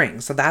in the spring.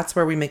 So that's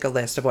where we make a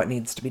list of what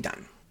needs to be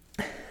done.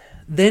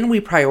 Then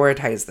we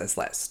prioritize this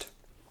list.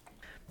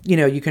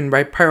 You can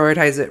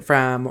prioritize it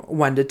from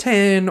 1 to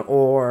 10,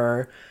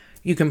 or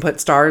you can put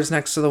stars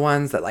next to the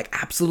ones that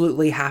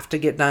absolutely have to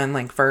get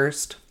done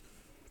first.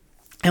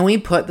 And we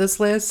put this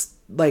list,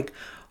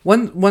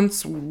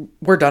 once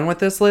we're done with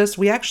this list,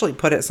 we actually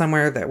put it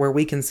somewhere where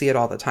we can see it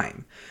all the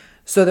time.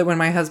 So that when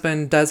my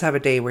husband does have a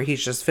day where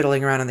he's just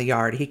fiddling around in the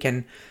yard, he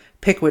can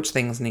pick which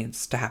things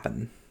needs to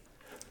happen.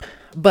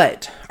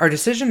 But our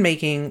decision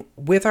making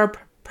with our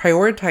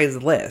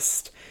prioritized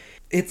list,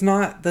 it's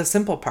not the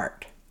simple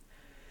part.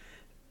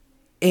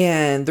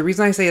 And the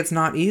reason I say it's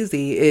not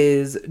easy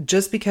is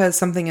just because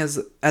something is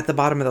at the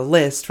bottom of the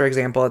list. For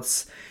example,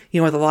 it's,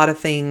 with a lot of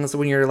things,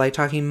 when you're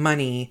talking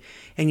money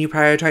and you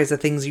prioritize the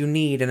things you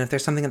need, and if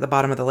there's something at the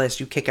bottom of the list,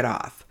 you kick it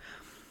off.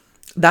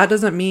 That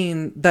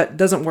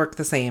doesn't work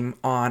the same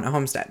on a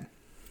homestead.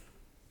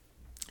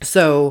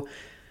 So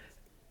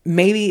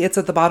maybe it's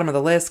at the bottom of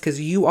the list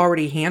because you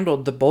already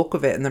handled the bulk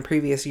of it in the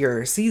previous year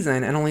or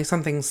season, and only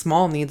something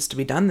small needs to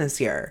be done this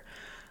year.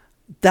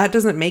 That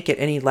doesn't make it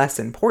any less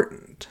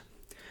important.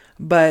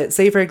 But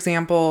say, for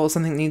example,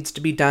 something that needs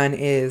to be done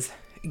is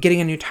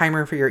getting a new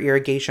timer for your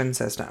irrigation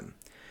system.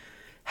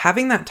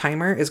 Having that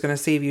timer is going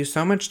to save you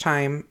so much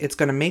time. It's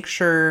going to make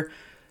sure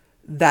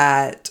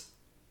that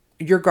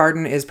your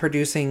garden is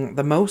producing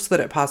the most that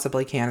it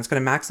possibly can. It's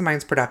going to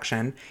maximize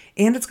production,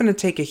 and it's going to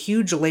take a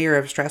huge layer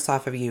of stress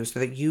off of you so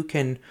that you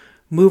can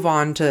move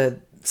on to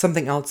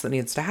something else that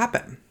needs to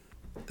happen.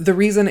 The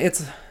reason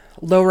it's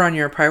lower on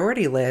your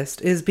priority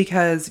list is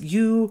because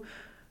you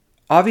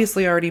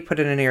obviously already put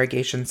in an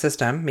irrigation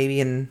system, maybe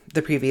in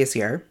the previous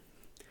year.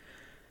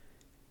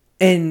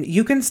 And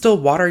you can still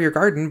water your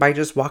garden by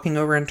just walking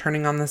over and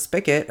turning on the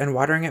spigot and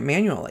watering it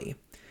manually.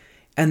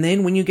 And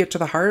then when you get to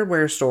the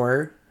hardware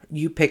store,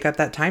 you pick up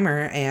that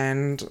timer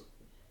and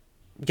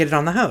get it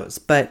on the hose.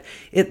 But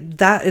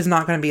that is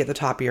not going to be at the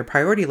top of your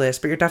priority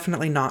list, but you're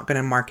definitely not going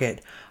to mark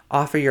it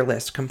off of your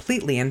list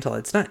completely until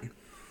it's done.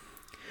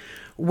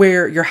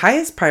 Where your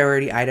highest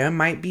priority item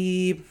might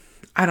be,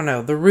 I don't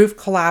know, the roof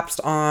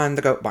collapsed on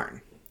the goat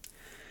barn.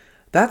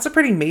 That's a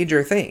pretty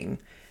major thing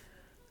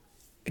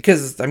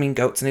because,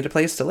 goats need a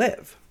place to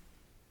live.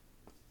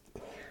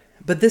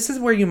 But this is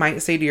where you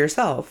might say to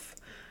yourself,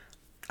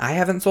 I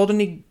haven't sold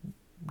any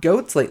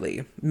goats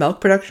lately. Milk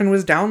production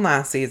was down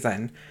last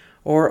season,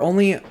 or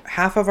only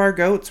half of our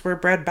goats were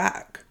bred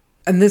back.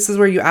 And this is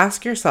where you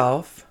ask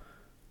yourself,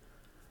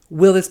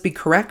 will this be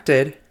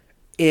corrected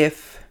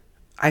if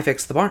I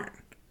fix the barn?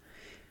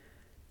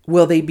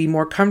 Will they be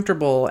more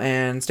comfortable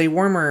and stay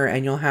warmer,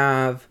 and you'll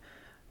have,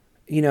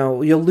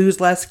 you'll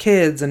lose less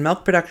kids and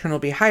milk production will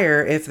be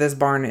higher if this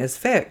barn is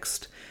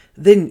fixed?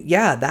 Then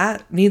yeah,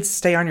 that needs to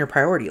stay on your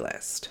priority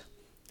list.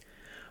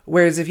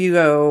 Whereas if you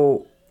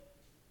go,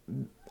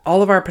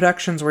 all of our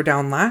productions were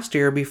down last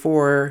year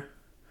before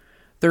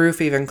the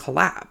roof even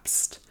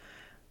collapsed,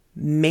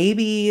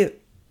 maybe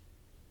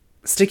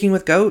sticking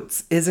with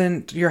goats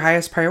isn't your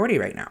highest priority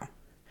right now.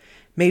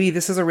 Maybe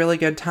this is a really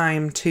good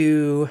time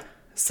to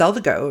sell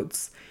the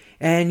goats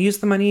and use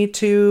the money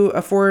to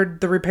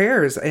afford the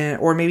repairs,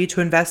 or maybe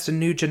to invest in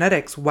new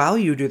genetics while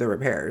you do the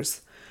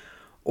repairs.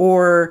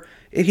 Or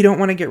if you don't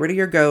want to get rid of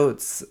your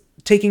goats,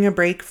 taking a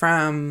break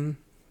from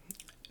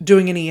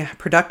doing any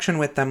production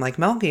with them like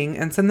milking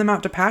and send them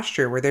out to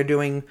pasture where they're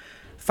doing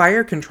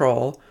fire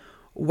control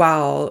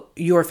while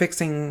you're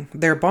fixing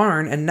their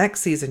barn, and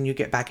next season you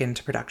get back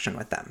into production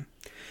with them.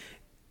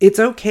 It's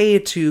okay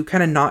to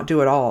kind of not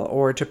do it all,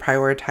 or to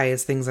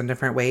prioritize things in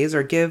different ways,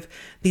 or give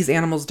these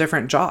animals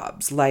different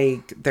jobs.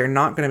 Like, they're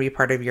not going to be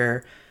part of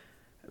your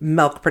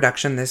milk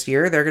production this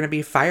year. They're going to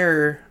be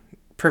fire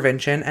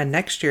prevention, and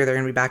next year they're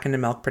going to be back into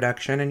milk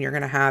production, and you're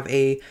going to have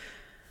a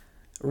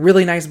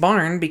really nice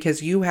barn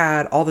because you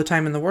had all the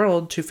time in the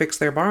world to fix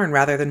their barn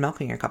rather than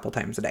milking a couple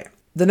times a day.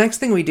 The next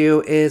thing we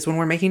do is, when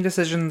we're making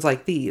decisions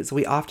like these,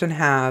 we often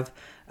have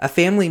a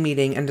family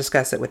meeting and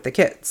discuss it with the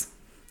kids.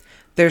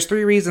 There's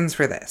 3 reasons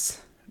for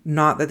this.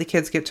 Not that the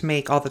kids get to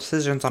make all the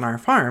decisions on our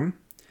farm,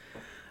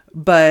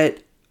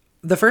 but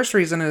the first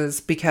reason is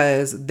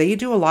because they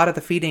do a lot of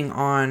the feeding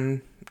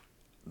on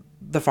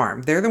the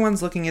farm. They're the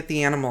ones looking at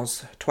the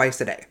animals twice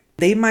a day.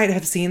 They might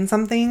have seen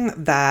something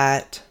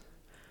that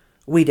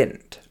we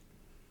didn't.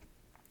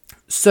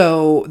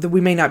 So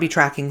we may not be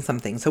tracking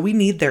something. So we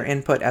need their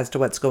input as to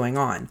what's going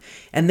on.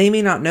 And they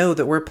may not know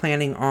that we're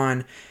planning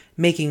on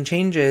making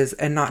changes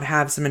and not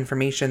have some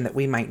information that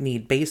we might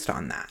need based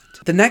on that.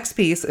 The next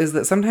piece is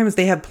that sometimes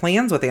they have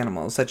plans with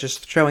animals, such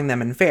as showing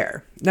them in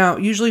fair. Now,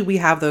 usually we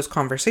have those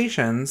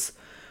conversations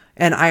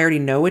and I already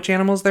know which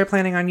animals they're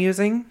planning on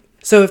using.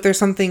 So if there's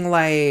something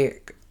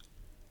like,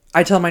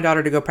 I tell my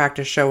daughter to go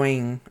practice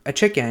showing a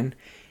chicken,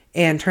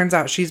 and turns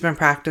out she's been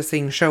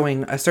practicing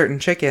showing a certain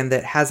chicken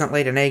that hasn't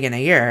laid an egg in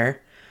a year,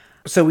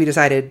 so we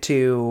decided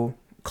to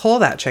cull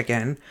that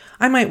chicken,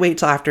 I might wait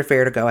till after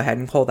fair to go ahead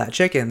and cull that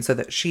chicken so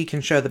that she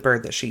can show the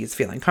bird that she's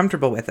feeling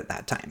comfortable with at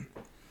that time.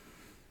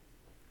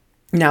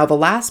 Now, the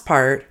last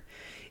part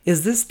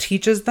is this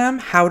teaches them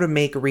how to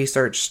make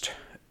researched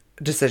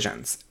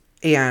decisions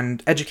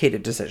and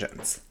educated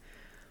decisions.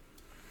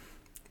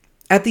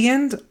 At the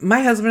end,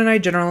 my husband and I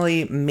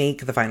generally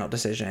make the final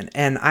decision,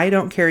 and I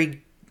don't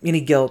carry any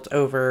guilt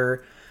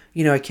over,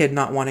 a kid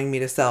not wanting me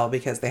to sell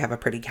because they have a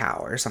pretty cow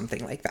or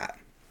something like that.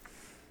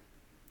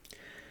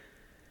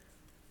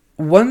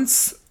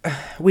 Once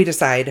we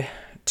decide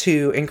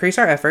to increase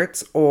our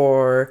efforts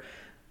or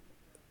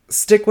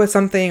stick with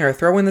something or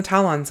throw in the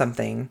towel on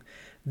something,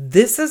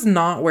 this is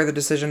not where the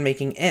decision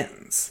making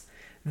ends.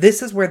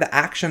 This is where the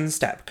action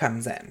step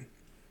comes in.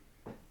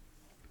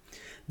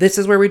 This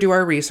is where we do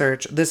our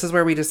research. This is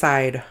where we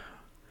decide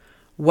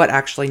what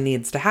actually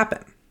needs to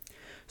happen.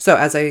 So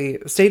as I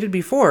stated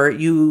before,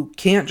 you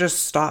can't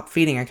just stop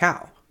feeding a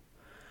cow.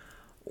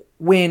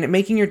 When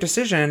making your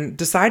decision,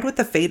 decide what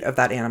the fate of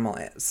that animal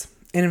is.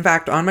 And in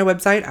fact, on my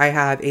website, I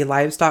have a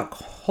livestock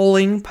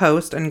culling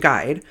post and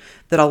guide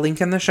that I'll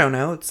link in the show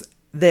notes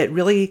that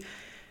really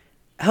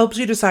helps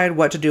you decide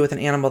what to do with an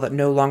animal that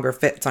no longer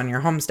fits on your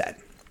homestead.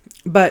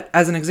 But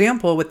as an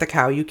example, with the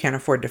cow you can't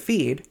afford to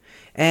feed,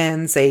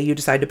 and say you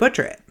decide to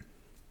butcher it.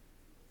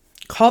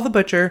 Call the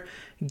butcher,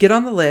 get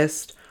on the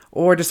list,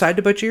 or decide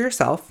to butcher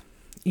yourself.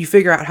 You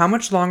figure out how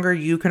much longer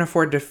you can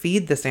afford to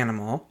feed this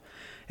animal,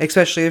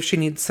 especially if she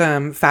needs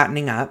some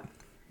fattening up,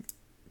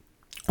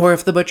 or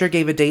if the butcher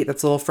gave a date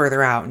that's a little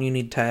further out and you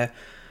need to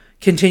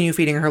continue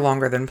feeding her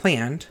longer than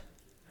planned.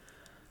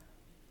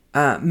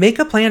 Make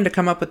a plan to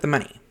come up with the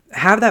money.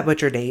 Have that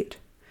butcher date,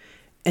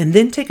 and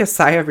then take a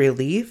sigh of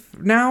relief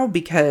now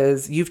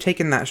because you've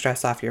taken that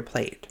stress off your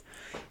plate.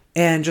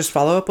 And just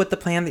follow up with the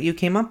plan that you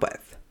came up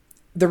with.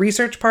 The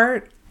research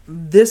part,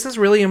 this is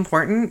really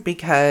important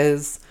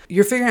because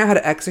you're figuring out how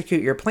to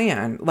execute your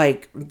plan,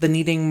 like the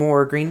needing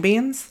more green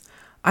beans.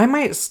 I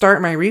might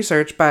start my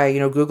research by,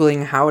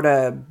 Googling how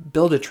to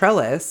build a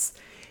trellis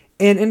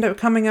and end up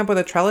coming up with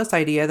a trellis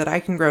idea that I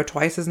can grow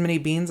twice as many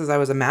beans as I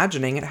was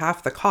imagining at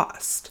half the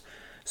cost.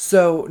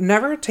 So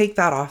never take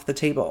that off the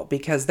table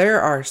because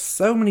there are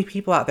so many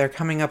people out there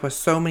coming up with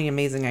so many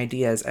amazing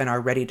ideas and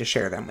are ready to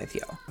share them with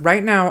you.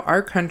 Right now,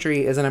 our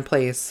country is in a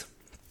place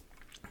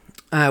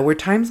where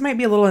times might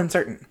be a little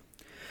uncertain.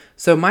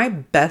 So my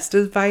best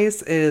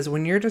advice is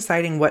when you're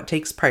deciding what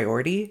takes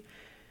priority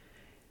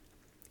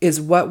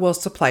is what will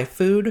supply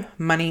food,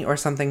 money, or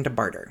something to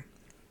barter.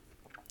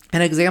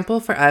 An example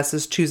for us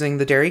is choosing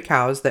the dairy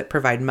cows that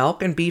provide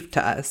milk and beef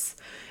to us,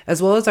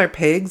 as well as our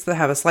pigs that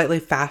have a slightly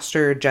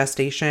faster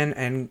gestation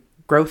and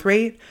growth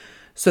rate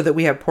so that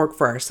we have pork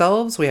for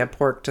ourselves, we have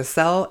pork to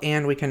sell,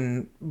 and we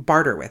can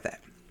barter with it.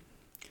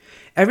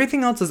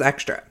 Everything else is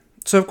extra.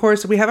 So of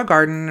course we have a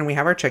garden and we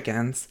have our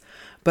chickens,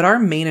 but our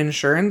main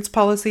insurance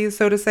policies,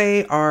 so to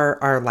say,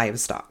 are our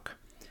livestock.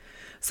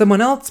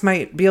 Someone else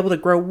might be able to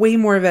grow way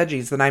more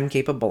veggies than I'm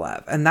capable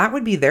of, and that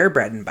would be their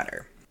bread and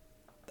butter.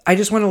 I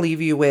just want to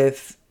leave you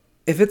with,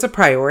 if it's a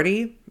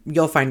priority,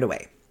 you'll find a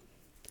way.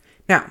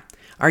 Now,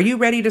 are you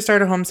ready to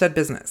start a homestead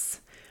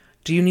business?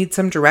 Do you need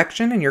some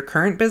direction in your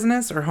current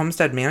business or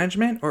homestead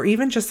management, or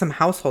even just some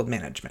household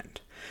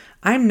management?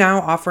 I'm now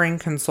offering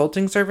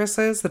consulting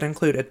services that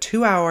include a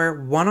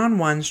 2-hour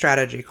one-on-one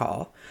strategy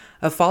call,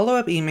 a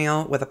follow-up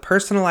email with a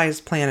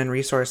personalized plan and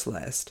resource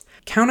list,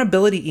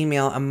 accountability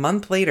email a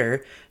month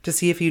later to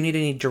see if you need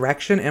any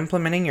direction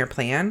implementing your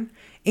plan,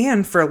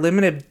 and for a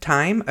limited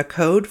time, a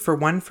code for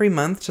 1 free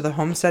month to the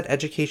Homestead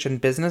Education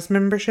Business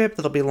Membership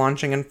that'll be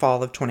launching in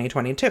fall of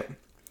 2022.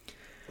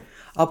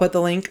 I'll put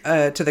the link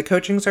to the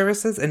coaching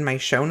services in my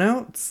show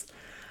notes.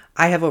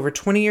 I have over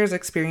 20 years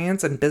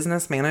experience in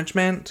business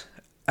management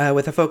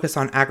with a focus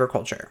on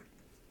agriculture.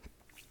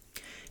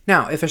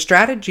 Now, if a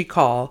strategy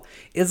call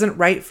isn't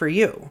right for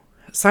you,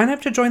 sign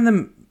up to join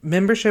the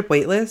membership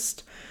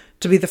waitlist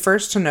to be the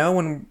first to know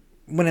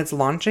when it's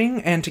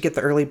launching and to get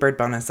the early bird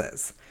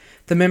bonuses.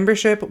 The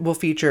membership will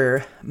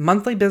feature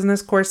monthly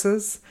business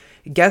courses,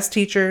 guest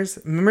teachers,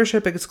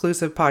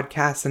 membership-exclusive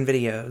podcasts and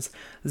videos,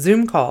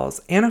 Zoom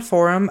calls, and a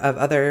forum of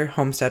other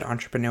homestead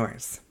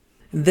entrepreneurs.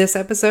 This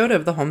episode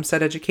of the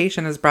Homestead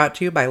Education is brought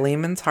to you by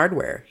Lehman's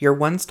Hardware, your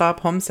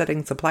one-stop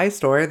homesteading supply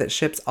store that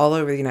ships all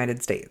over the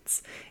United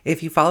States.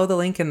 If you follow the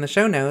link in the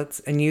show notes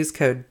and use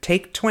code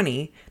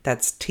TAKE20,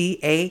 that's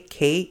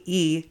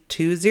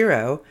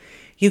TAKE20,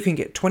 you can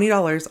get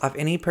 $20 off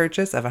any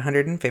purchase of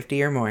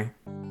 $150 or more.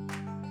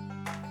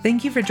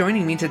 Thank you for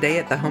joining me today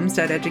at the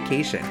Homestead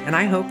Education, and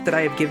I hope that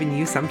I have given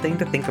you something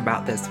to think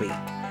about this week.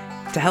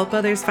 To help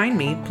others find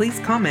me, please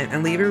comment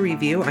and leave a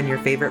review on your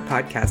favorite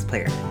podcast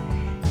player.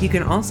 You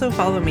can also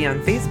follow me on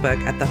Facebook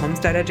at the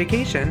Homestead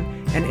Education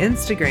and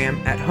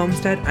Instagram at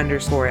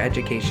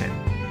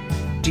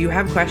Homestead_education. Do you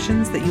have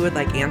questions that you would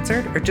like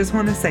answered or just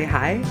want to say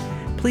hi?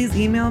 Please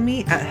email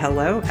me at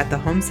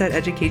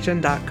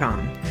hello@thehomesteadeducation.com.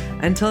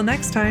 Until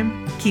next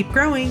time, keep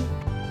growing!